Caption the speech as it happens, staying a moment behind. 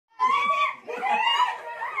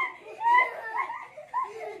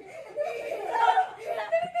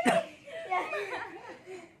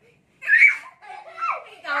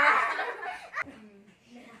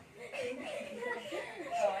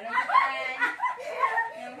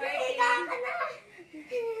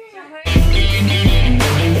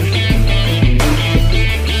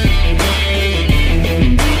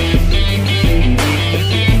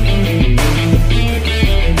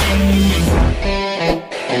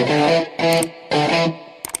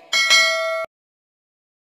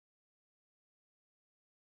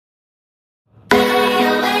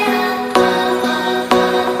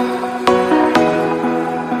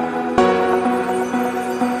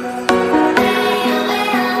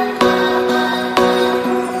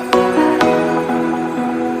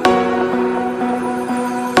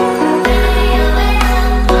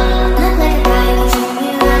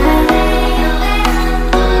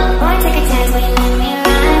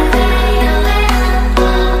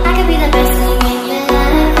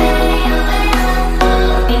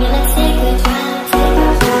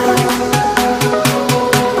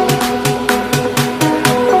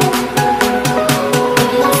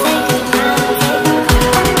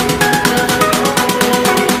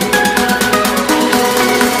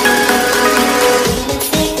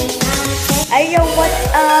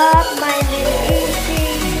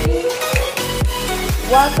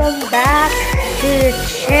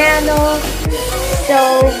channel.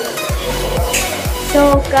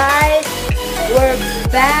 So guys, we're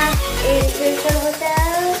back in Crystal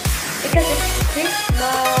Hotel because it's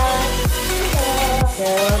Christmas. So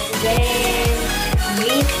today,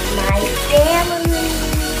 meet my family.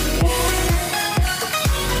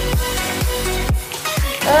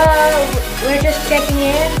 We're just checking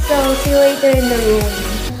in, so see you later in the room.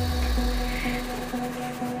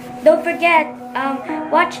 Don't forget,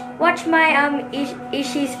 watch my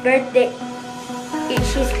Ishi's birthday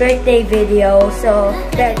video, so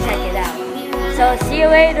there, check it out. So see you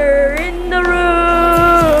later in the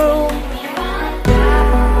room.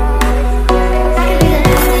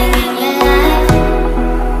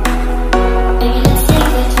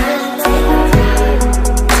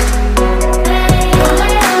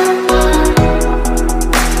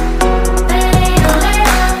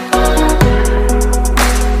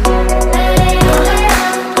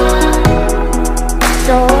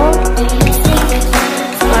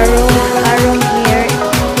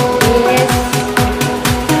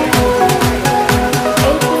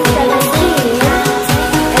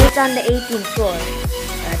 On the 18th floor.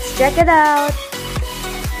 Let's check it out.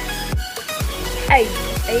 Hey,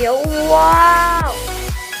 oh, wow.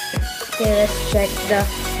 Okay, let's check the.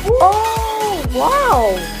 Oh,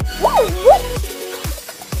 wow. Whoa, whoa.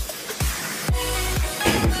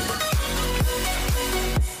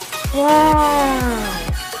 Wow.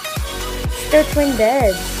 Still twin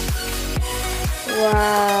beds.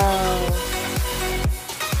 Wow.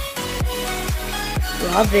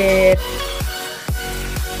 Love it.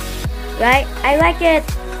 Right? I like it.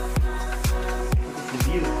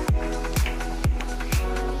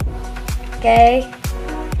 Okay.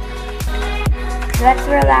 Let's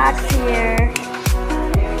relax here.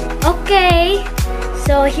 Okay.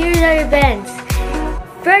 So here's our events.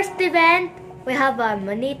 First event, we have our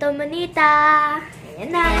Monito Monita.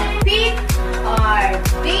 Ayan na. Pick our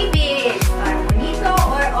babies, our Monito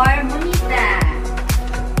or our Monita.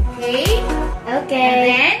 Okay? Okay. And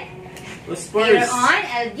then, later First. on,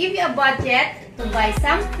 I'll give you a budget to buy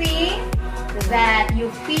something that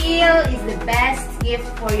you feel is the best gift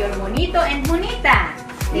for your Monito and Monita.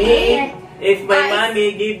 Okay? If my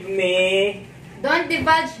mommy give me, Don't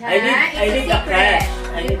divulge, ha? I need It's a a cash.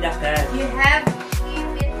 secret. I need a cash. You have to keep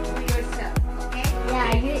it to yourself. Okay?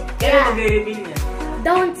 Kaya mag-reveal niya.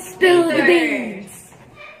 Don't spill the Later. beans.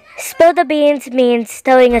 Spill the beans means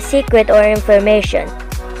telling a secret or information.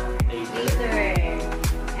 Later.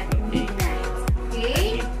 At midnight.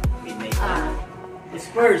 Okay? Midnight. Ah. It's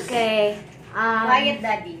first. Okay. Quiet,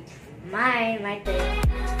 Daddy. My turn.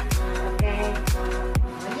 Okay.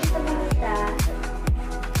 Monito Monita.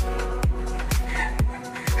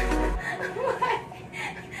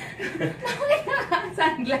 Bakit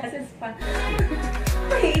naka-sunglasses pa?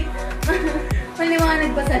 Wait.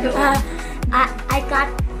 Maliwanag pa sa loob. I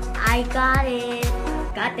got it.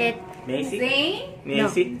 Got it. Macy? Say?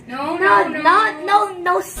 Macy? No.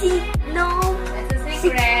 No, see, no. That's a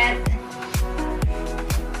secret.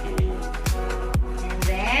 And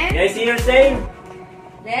then, Can I see your same?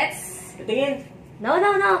 let's Tingin. No.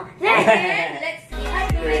 let's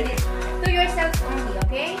read it to yourself only,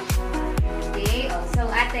 okay? Okay, also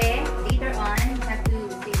ate, later on, you have to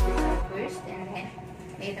say this out first, and then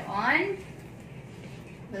later on,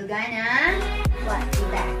 we're gonna be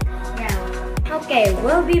back. Yeah. Okay,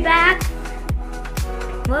 we'll be back.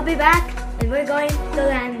 And we're going to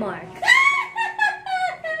Landmark.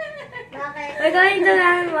 We're going to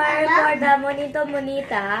Landmark for the Monito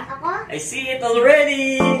Monita. I see it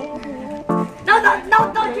already. No, don't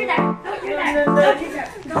do that. Don't do that. Don't do that.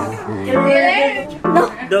 Really? No.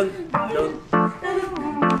 Don't.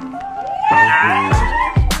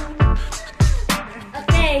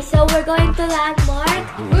 Okay, so we're going to Landmark.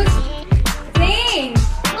 Who's playing?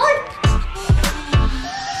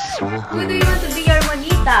 Who do you want to be your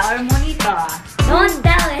Monita or Monito? Don't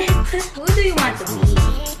tell it. Who do you want to be?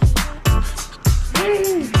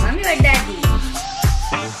 Mommy or Daddy?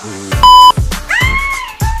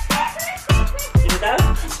 Sino daw?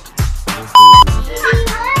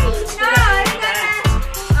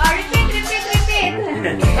 Repeat.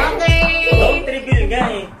 Don't Okay. reveal nga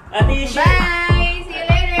eh. Ate Ishi. Bye. See you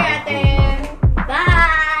later, ate.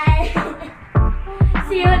 Bye.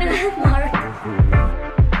 See you in Landmark.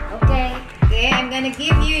 Okay. Okay, I'm gonna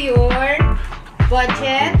give you your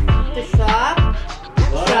budget to shop.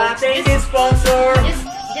 Wow, thank you, sponsor. Just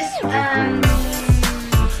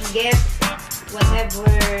get whatever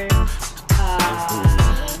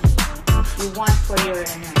you want for your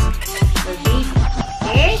baby.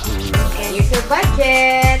 Okay? And here's your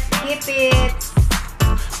budget. Keep it.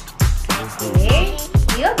 Okay?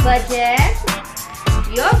 Your budget.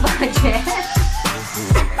 Your budget.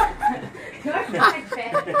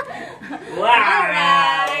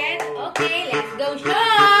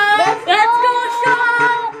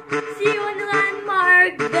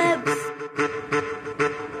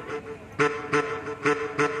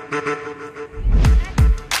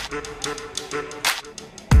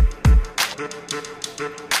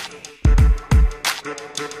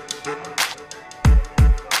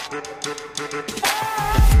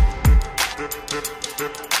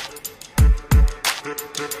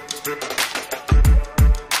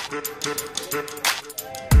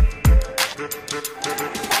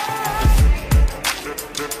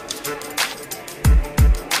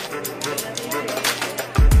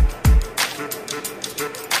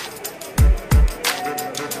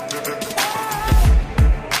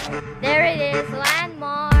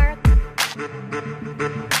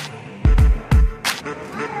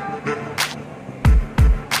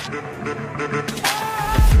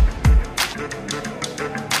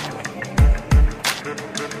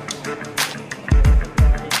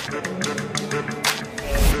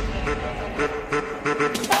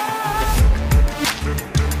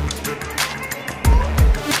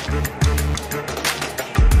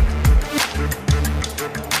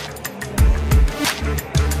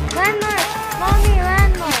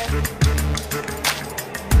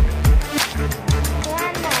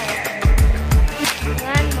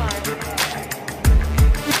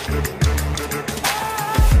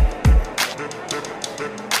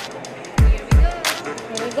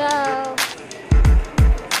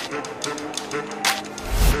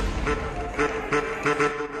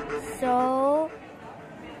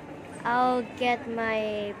 I'll get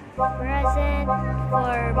my present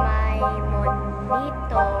for my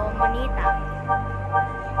monita.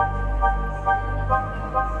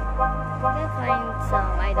 I'm gonna find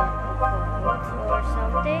some, I don't know, clothes or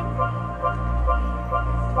something.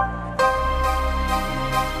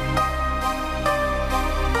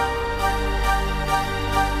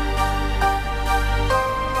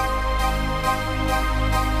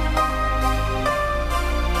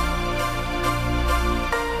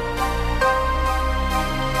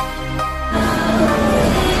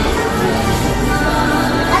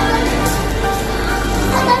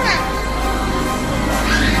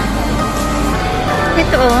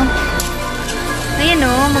 Ito oh. Ayan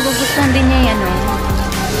oh, magugustuhan din niya yan oh.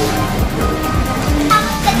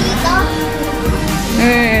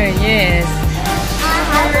 Yes.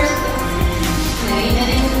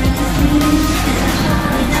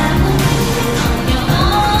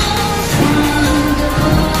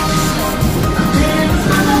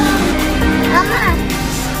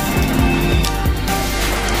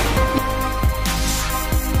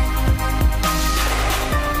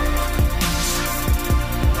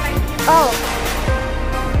 Oh,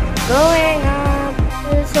 going up.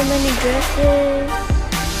 There's so many dresses.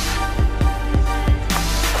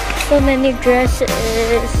 So many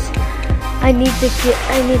dresses. I need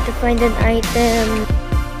to find an item.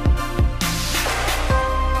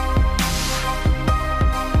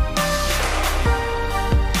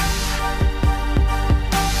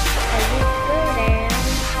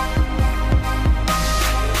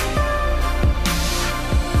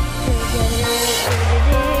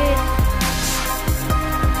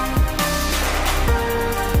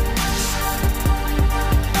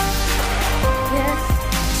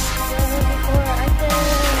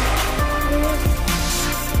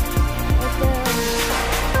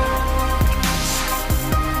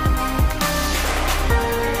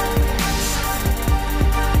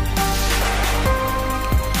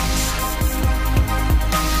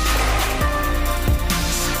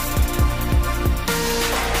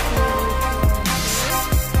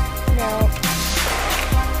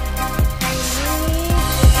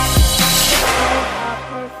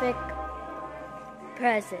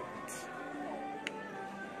 Present.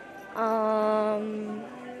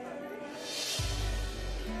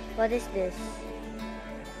 What is this?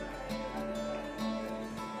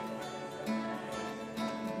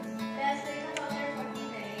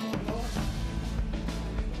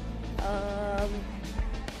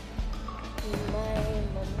 My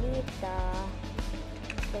monita.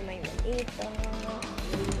 So my monita.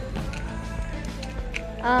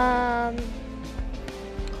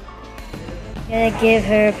 Gonna give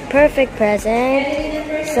her perfect present,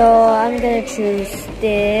 so I'm gonna choose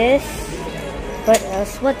this. What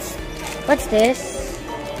else? What's this?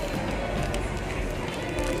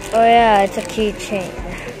 Oh yeah, it's a keychain.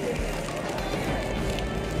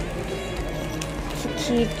 It's a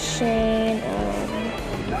keychain.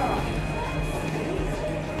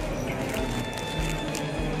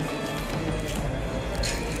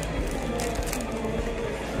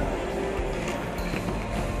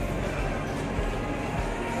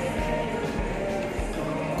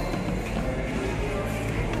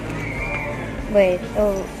 Wait,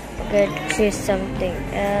 oh, good, choose something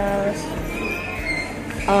else.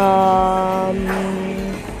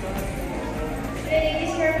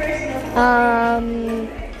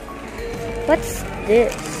 What's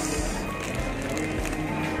this?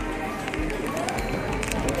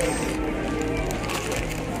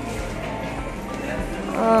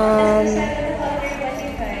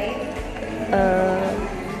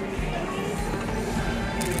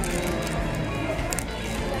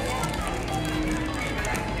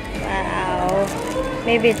 Wow,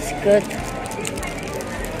 maybe it's good.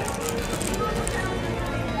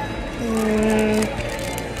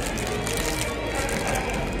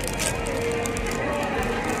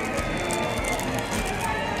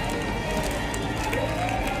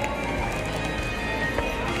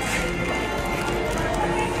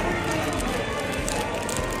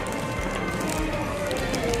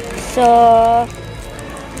 So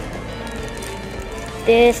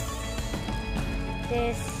this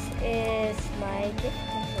is my gift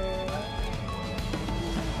to her.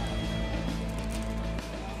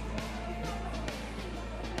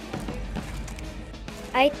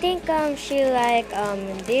 I think she like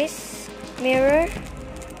this mirror.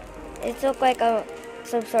 It looks like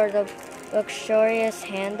some sort of luxurious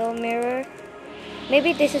handle mirror.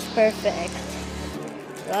 Maybe this is perfect.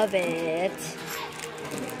 Love it.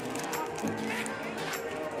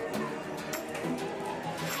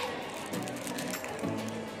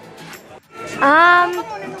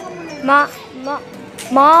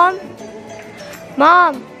 Mom,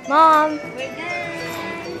 Mom. We're done.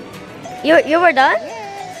 You were done?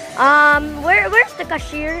 Yes. Where's the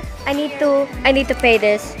cashier? I need to pay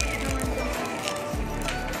this.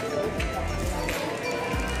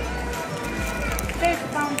 There's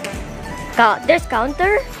counter. There's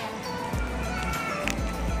counter?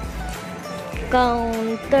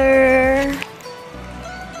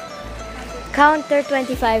 Counter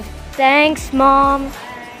 25. Thanks, Mom.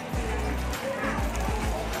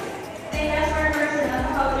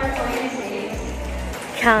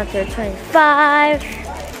 Counter 25.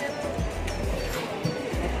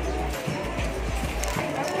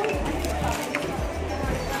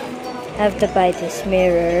 Have to buy this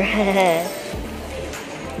mirror.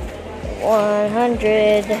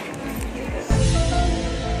 100.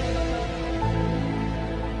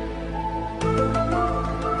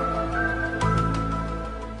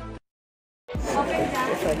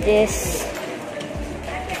 For this,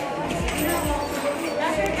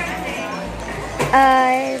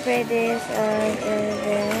 I read this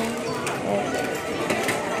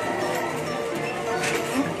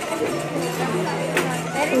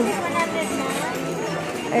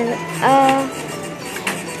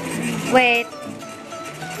wait.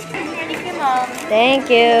 Thank you, Mom.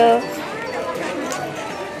 Thank you.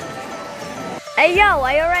 Hey yo,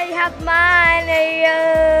 I already have mine. Hey yo.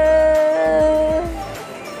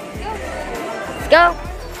 Let's go.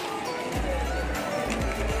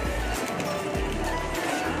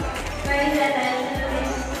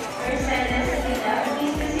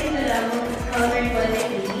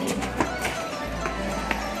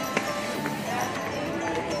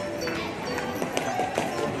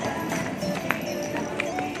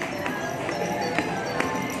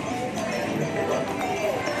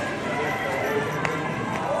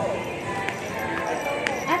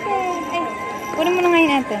 Kunin mo na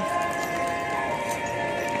ngayon, ate.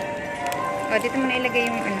 O, dito mo na ilagay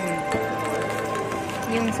yung ano mo.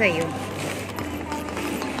 Yung sa'yo.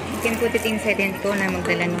 You can put it inside and ko na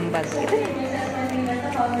magdala ng bag. Ito na.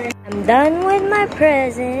 I'm done with my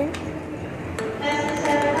present.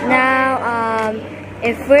 Now,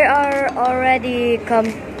 if we are already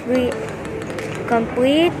complete,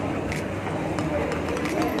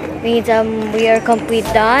 means we are complete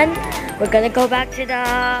done. We're gonna go back to the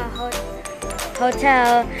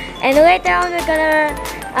hotel, and later on we're gonna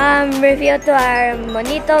reveal to our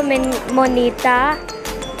monita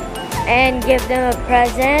and give them a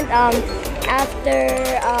present after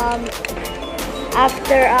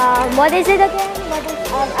what is it again? What is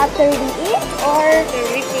after we eat or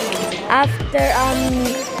after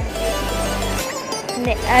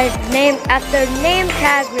name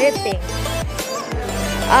tag ripping?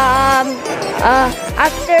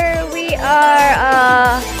 After we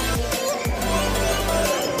are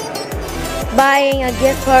buying a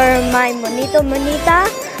gift for my monita.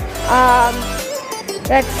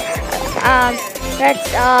 Let's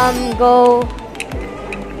go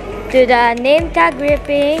to the name tag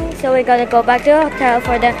ripping. So we're gonna go back to the hotel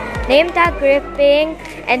for the name tag ripping,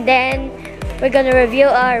 and then we're gonna review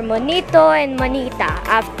our monito and monita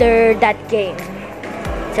after that game.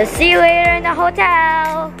 So see you later in the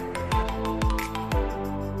hotel.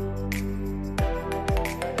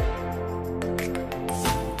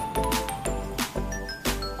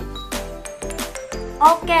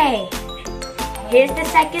 Okay, here's the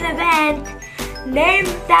second event, name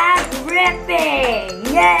tag ripping.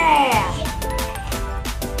 Yeah!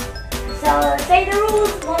 So say the rules,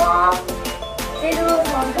 Mom. Say the rules,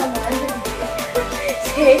 Mom. Come on.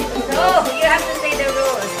 Say the rules. Oh, you have to say the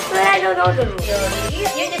rules. But I don't know the rules.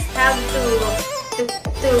 You just have to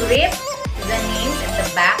rip the names at the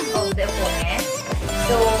back of the opponent.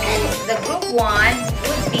 So the group 1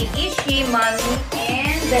 would be Ishi, Mommy, and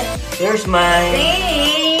Here's mine.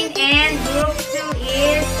 Zane, and group 2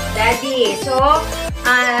 is Daddy. So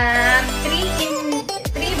 3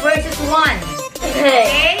 versus 1.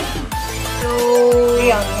 Okay? So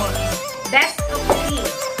 3 on 1. best of 3.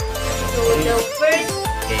 So the first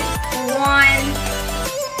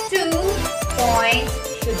 2 points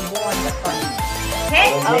should win the tournament.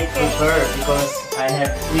 Okay? I'll make to her because I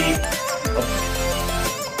have 3 of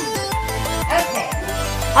Okay.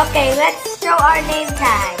 Okay, let's show our name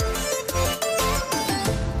tags.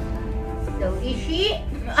 So Ishi,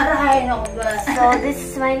 aray no ba? So this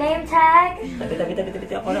is my name tag.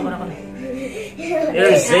 Bita. Ako na.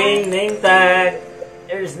 Here's Zane name tag.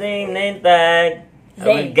 Here's name tag. I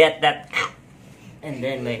will Zane. get that. And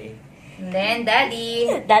then my... And then Daddy.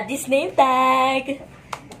 Daddy's name tag.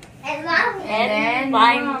 And Mommy. And then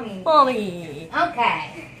my Mommy. mommy.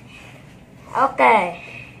 Okay.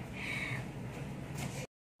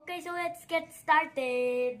 Okay, so let's get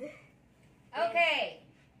started. Okay.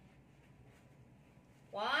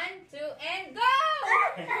 1, 2, and go!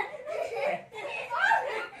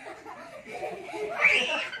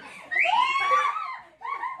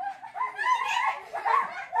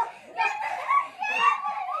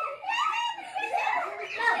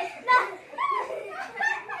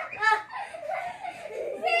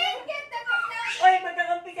 Ay,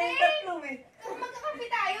 magkakampi kayong tatlo eh. Magkakampi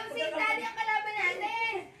tayo. Si Daddy ang kalaban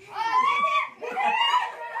natin. Oh, get it!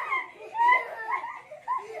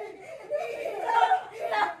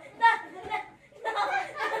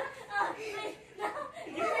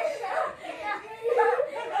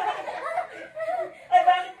 Ay,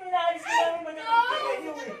 bakit mo naalis na namin magkakampi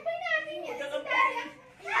kayo eh? Magkakampi natin yan. Si Magkakampi.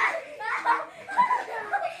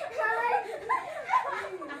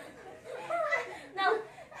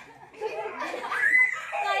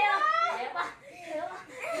 Daddy ang... Eh, bakit?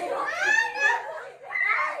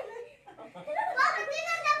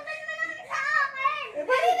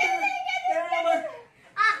 Kaya naman.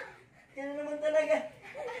 Kaya naman talaga.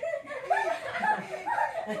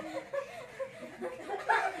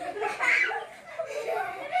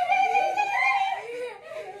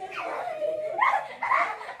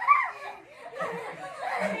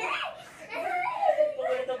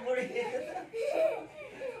 Bulit ang bulit.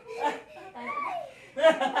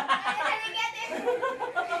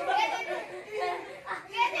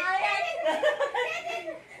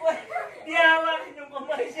 Di hawakin yung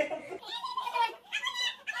kamay siya.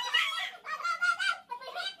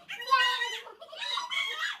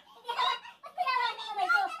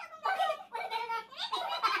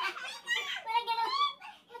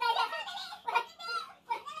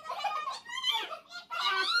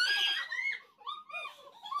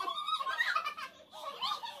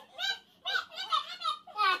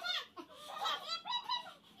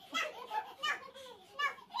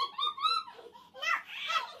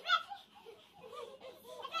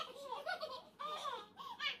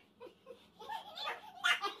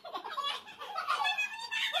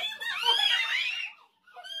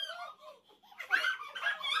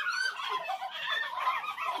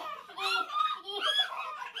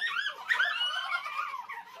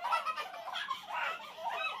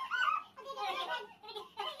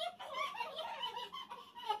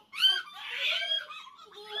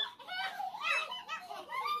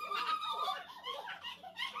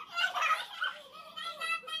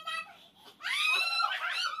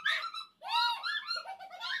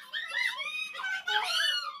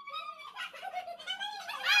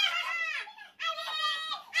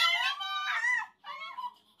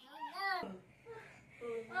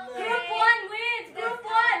 Group 1 wins! Group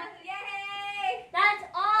 1! Yay! That's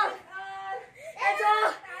all! That's all!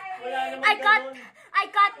 Wala naman ganun. I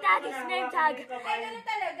got Daddy's name tag! Ay, ganun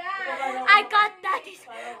talaga. I got Daddy's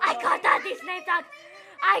name tag!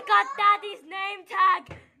 I got Daddy's name tag!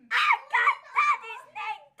 I got Daddy's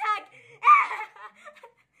name tag!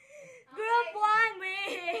 Group 1 Oh,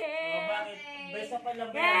 wins! bakit? Besa pa lang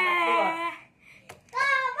ba yung tatlo ah? Yeah!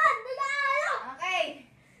 Come on, Bilalo! Okay.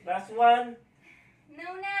 Last one. No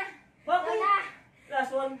na. Bakit? Wala.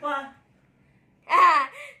 Last one pa.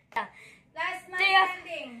 Last man Three of-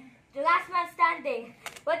 standing. The last man standing.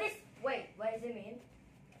 What does it mean?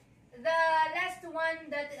 The last one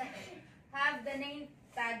that have the name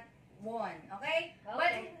tag won. Okay? But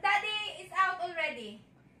Okay. Daddy is out already.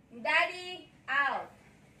 Daddy out.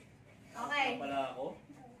 Okay. Pala ako.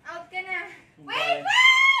 Out ka na. Bye. Wait!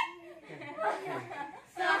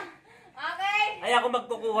 So, okay. Ay, ako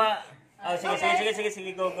magkukuha. Oh,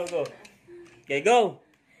 sige, go. Okay, go.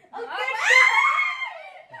 Okay.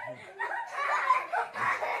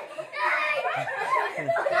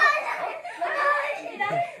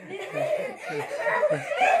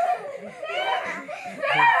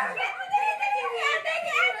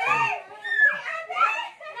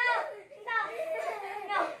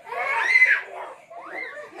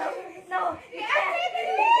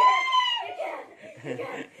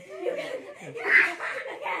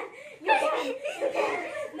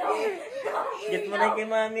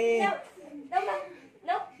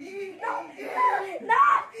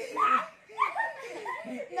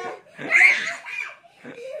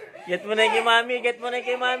 Get mo na kay mami. Get mo na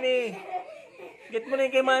kay mami. Get mo na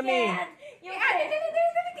kay mami. You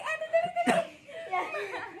can.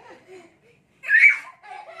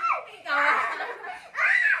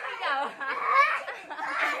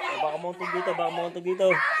 Baka mauntog dito. Baka mauntog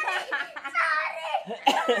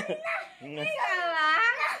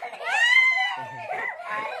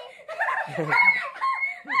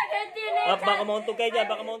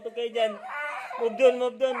kayo dyan. Move dun.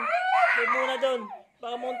 Move muna dun.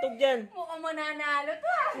 Baka mauntog dyan. Mukhang mananalo to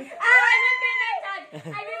ah. I will be next time.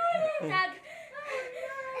 tag.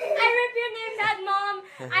 I rip your name tag, Mom.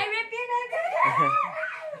 I rip your name tag.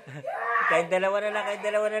 Kayong dalawa na lang, kayong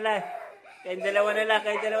dalawa na lang. Kayong dalawa na lang,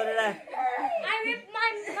 kayong dalawa na lang. I rip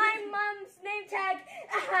my mom's name tag.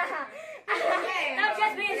 Okay. That's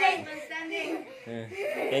just me saying. Standing.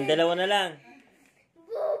 Kayong dalawa na lang.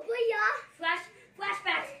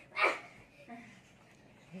 Flashback.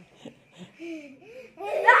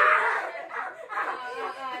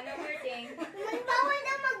 No hurting. Bawal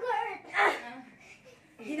na mag-hurt.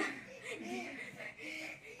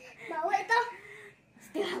 Bawal ito.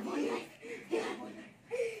 Still have one life.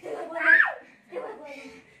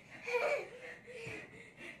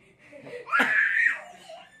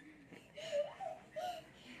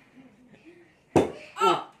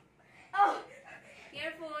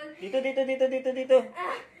 Careful. Dito.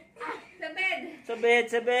 Sa bed.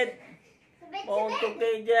 Sa bed. Mauntog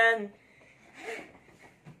kayo dyan.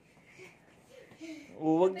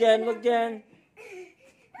 Wag dyan. Oh,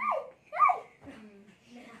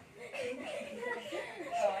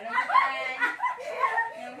 naman.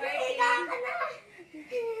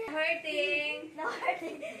 No hurting. No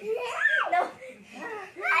hurting. No.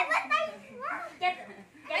 Ay, patay. Get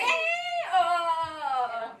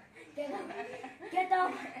Oh! Get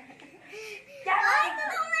up. Ay,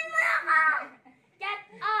 tulungan mo ako. Get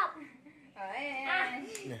up. Oh, ayan.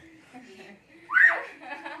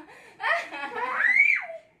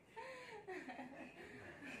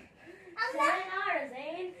 Sayonara,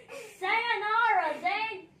 Zane. Sayonara,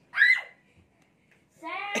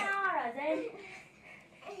 Zane.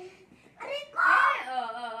 Aray ko.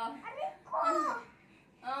 Oh. Aray ko.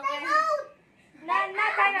 Okay. Time out. Not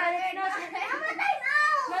time out. It's not. Mama, time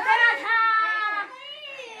out. No time out. Ha!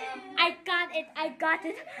 I got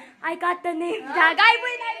it. I got the name tag. I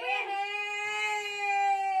win.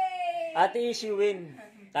 Ate Ish, you win.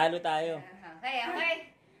 Talo tayo.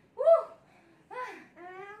 Okay. Woo!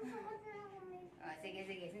 Oh, sige.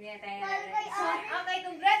 Hindi na tayo Okay,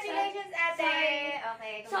 congratulations, ate.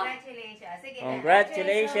 Okay, congratulations. Sige.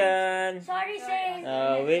 Congratulations. Sorry, Zane.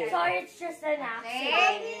 Sorry, it's just an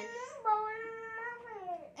accident. Bawal na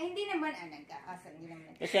Ay, hindi naman. Nagkakasal. Hindi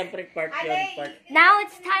naman. Siyempre, part yun. Part. Now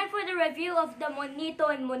it's time for the review of the Monito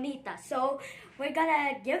and Monita. So we're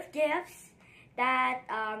gonna give gifts that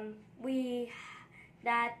we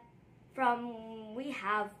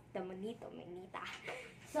have the Monito Monita.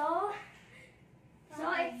 So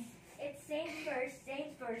it's Zane first.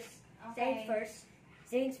 Okay.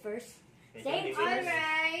 Zane's first.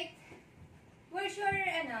 Alright. Where's your,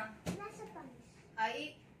 Nasa pants.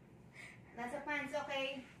 Ay, nasa pants,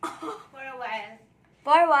 okay? For a while.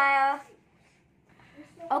 For a while.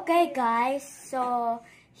 Okay, guys. So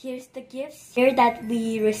here's the gifts here that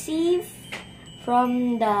we received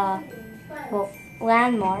from the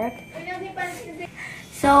landmark.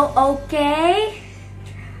 So okay,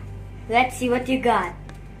 let's see what you got.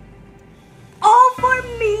 Oh, for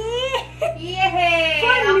me! Yay!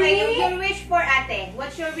 For Okay, me? your wish for ate.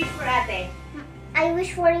 What's your wish for ate? I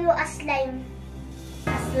wish for you a slime.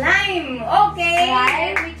 A slime. Okay.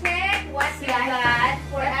 Slime? Let me check what you got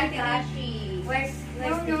for ate Ishi. Where's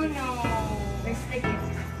No. Where's the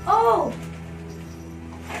gift? Oh!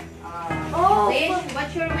 Oh, Wish.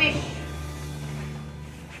 What's your wish?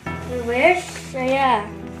 the wish? So yeah.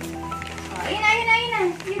 Oh, ayun na.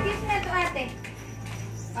 You give na to ate.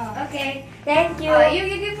 Oh. Okay. Thank you. You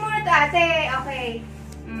give muna to ate. Okay.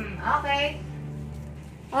 Okay.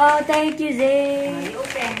 Oh, thank you, Zane. You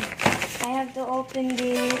open. I have to open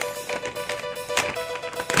this.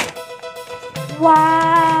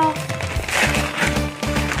 Wow.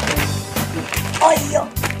 Oh, yo.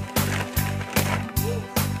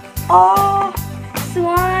 Oh,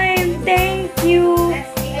 slime. Thank you.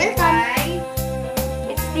 Let's DIY.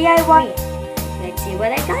 It's DIY. Let's see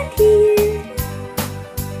what I got here.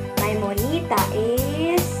 My Monita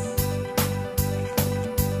is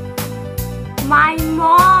my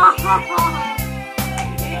mom. Oh,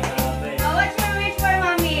 what's your wish for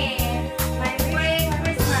mommy? My wish for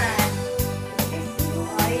Christmas.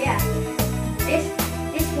 Oh yeah. This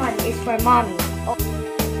one is for mommy. Oh.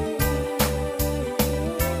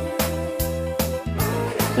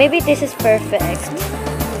 Maybe this is perfect.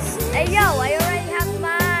 Hey yo, I already have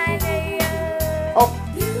mine. Hey, yo. Oh.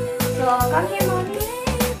 So come here, mommy.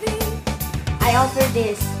 I offer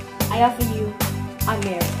this. I offer you a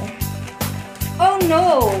mirror. Oh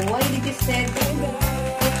no! Why did you say it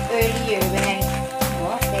earlier when I...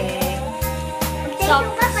 Okay.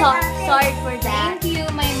 Sorry for that. Thank you,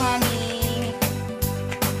 my mommy.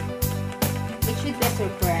 It should be a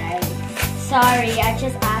surprise. Sorry, I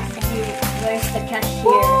just asked you where's the cashier.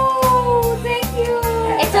 Oh, thank you.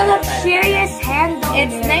 It's a luxurious handle.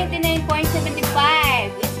 It's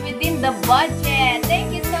 99.75. It's within the budget.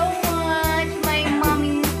 Thank you so much, my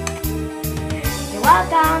mommy. You're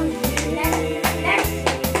welcome.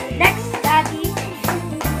 Next, Daddy.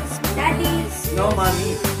 Daddy. No,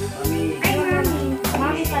 mommy. Mommy. Ay, Mommy.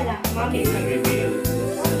 Mommy pala. Mommy. Nag-reveal.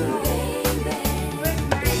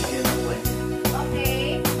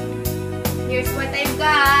 Okay. Here's what I've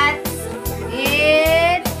got.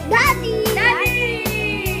 It's Daddy! Daddy.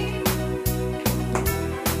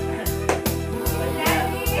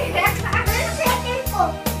 Ano second ko?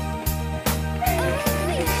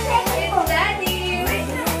 Second ko. Daddy.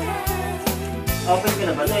 Open ko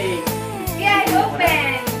na ba ito eh? Yeah,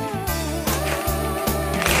 open.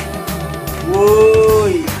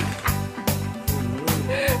 Uy!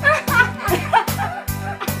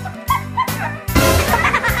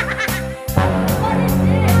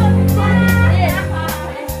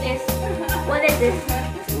 What is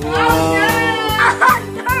this? Wow!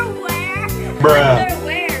 Underwear. Bruh.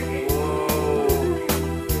 Underwear.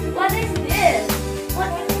 What is this?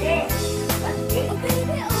 What is this? What's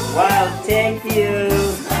this? Wow, thank you!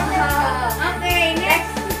 Okay,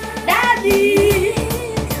 next. Daddy.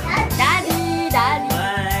 Daddy. Daddy.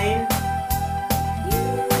 Mine.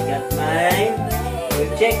 I got mine. Go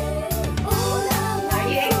check. Are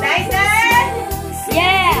you excited?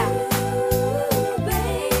 Yeah.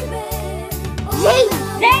 Zing!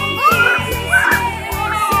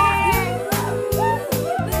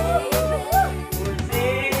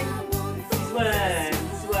 This one.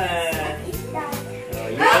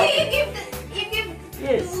 Oh, Oh, you you give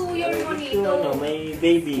Yes. to your money. Ito, ano, may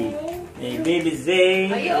baby. May baby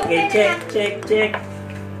Zane. Are you Okay, okay check.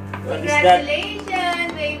 What is that?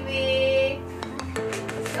 Congratulations, baby.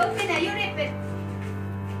 Open na, you rip it.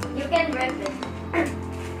 You can rip it.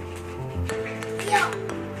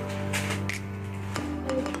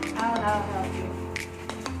 I'll help you.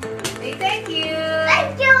 Say thank you.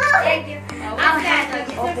 Thank you! Thank you. Oh, I'll what's that? have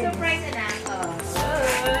It's to a open surprise, anak. Oh.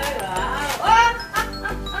 Wow.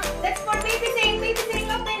 Oh, that's for baby Zane. Baby Zane,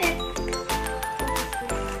 open it.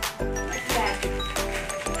 What's that?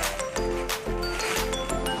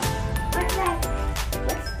 What's that?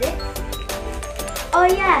 What's this? Oh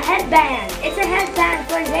yeah, headband. It's a headband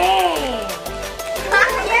for Zane.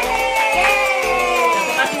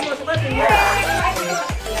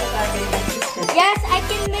 Yes, I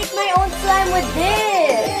can make my own slime with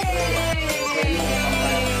this.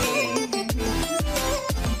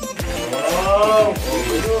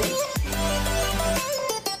 Oh!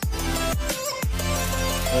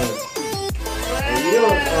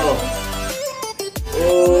 Ayun, oh.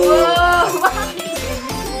 Oh!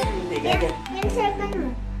 Yung second mo.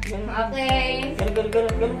 Okay.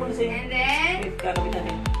 Ganun mo na siya. And then, Kakabit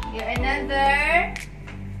natin. you're another.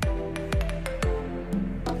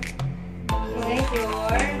 This is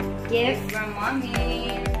your gift from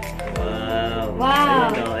mommy. Wow. Wow.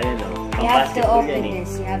 Ayun o. You have to open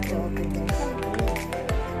this. You have to open this.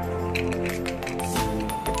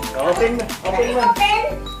 Open mo. Open mo. Open?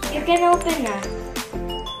 You can open na.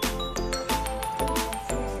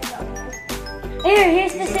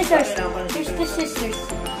 Here's the scissors. Here's the scissors.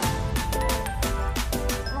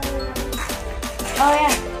 Oh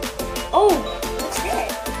yeah. Oh, what's this?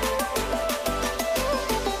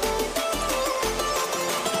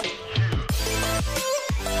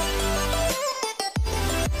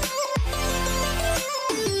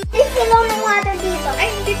 May sigaw ng water dito. Ay,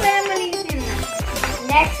 hindi pala malinis yun na.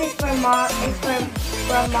 Next is for mom. Is for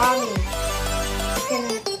mommy.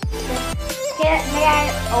 May I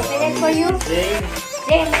open it for you? Zane.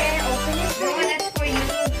 Zane, may I open it for No, you? that's for you.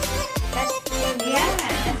 That's for me.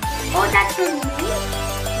 Yeah. Oh, that's for me?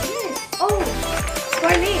 Yes. Oh,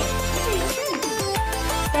 for me.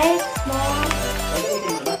 Thanks, mom. Iyan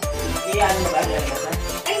mo ba? Iyan mo ba?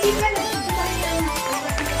 Ay, hindi pala. Ito pala yun.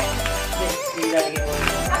 Ilalagay mo.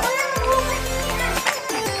 Ako lang ang hugas niya.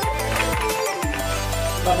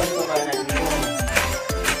 Babalik mo ba natin?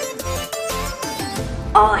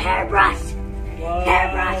 Oh, hairbrush. Wow.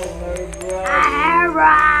 Hairbrush. Hairbrush. A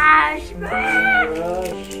hairbrush.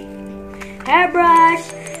 Hairbrush. Hairbrush.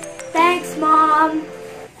 Thanks, mom.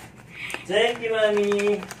 Thank you,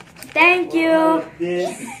 mommy. Thank you.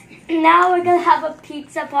 This. Now we're gonna have a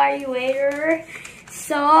pizza party later.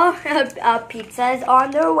 So, pizza is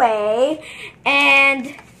on their way.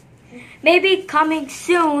 And maybe coming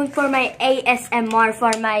soon for my ASMR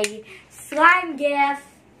for my slime gift.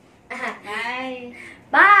 Bye.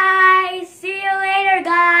 Bye. See you later,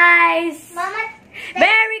 guys. Mama,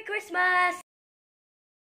 Merry Christmas.